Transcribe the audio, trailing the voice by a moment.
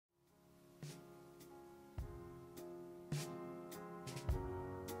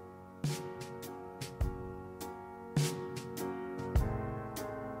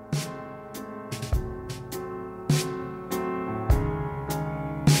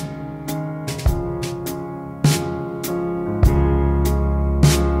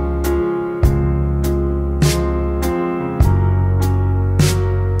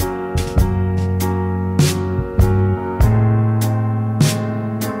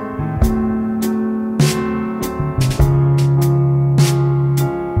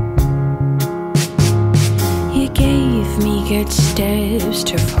footsteps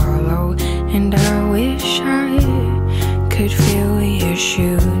to follow, and I wish I could feel your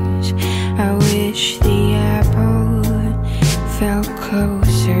shoes. I wish the apple fell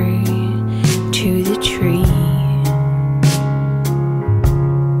closer to the tree.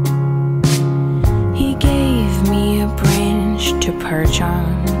 He gave me a branch to perch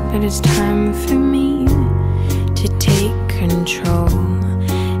on, but it's time for me to take control.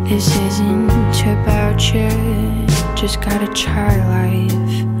 This isn't about you, just gotta try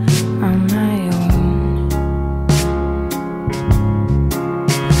life on my own.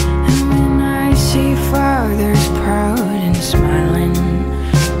 And when I see fathers proud and smiling,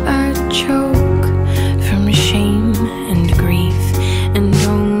 I choke from shame and grief, and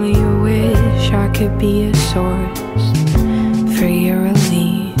only wish I could be a source for your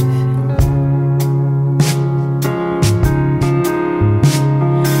relief.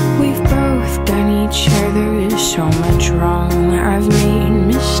 Each other is so much wrong. I've made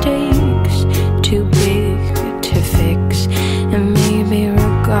mistakes too big to fix, and maybe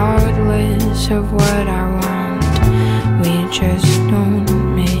regardless of what I want, we just don't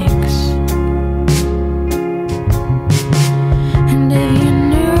mix. And if you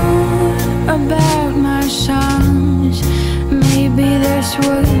knew about my songs, maybe this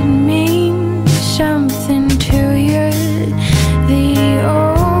would mean something to you. The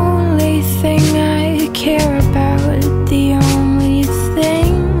only thing I care about, the only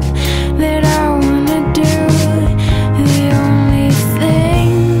thing that I wanna do, the only thing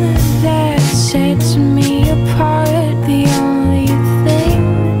that sets me apart, the only thing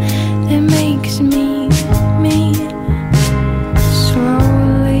that makes me me.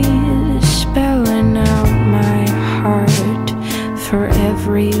 Slowly spelling out my heart for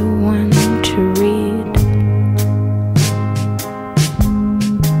everyone to read.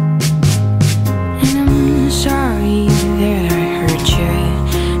 Sorry that I hurt you,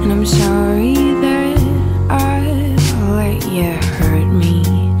 and I'm sorry that I let you hurt me.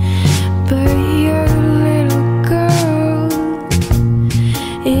 But your little girl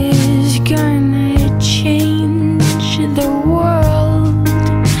is gonna change the world.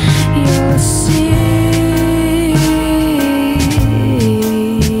 You'll see.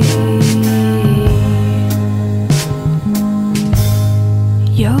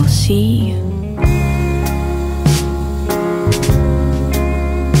 You'll see.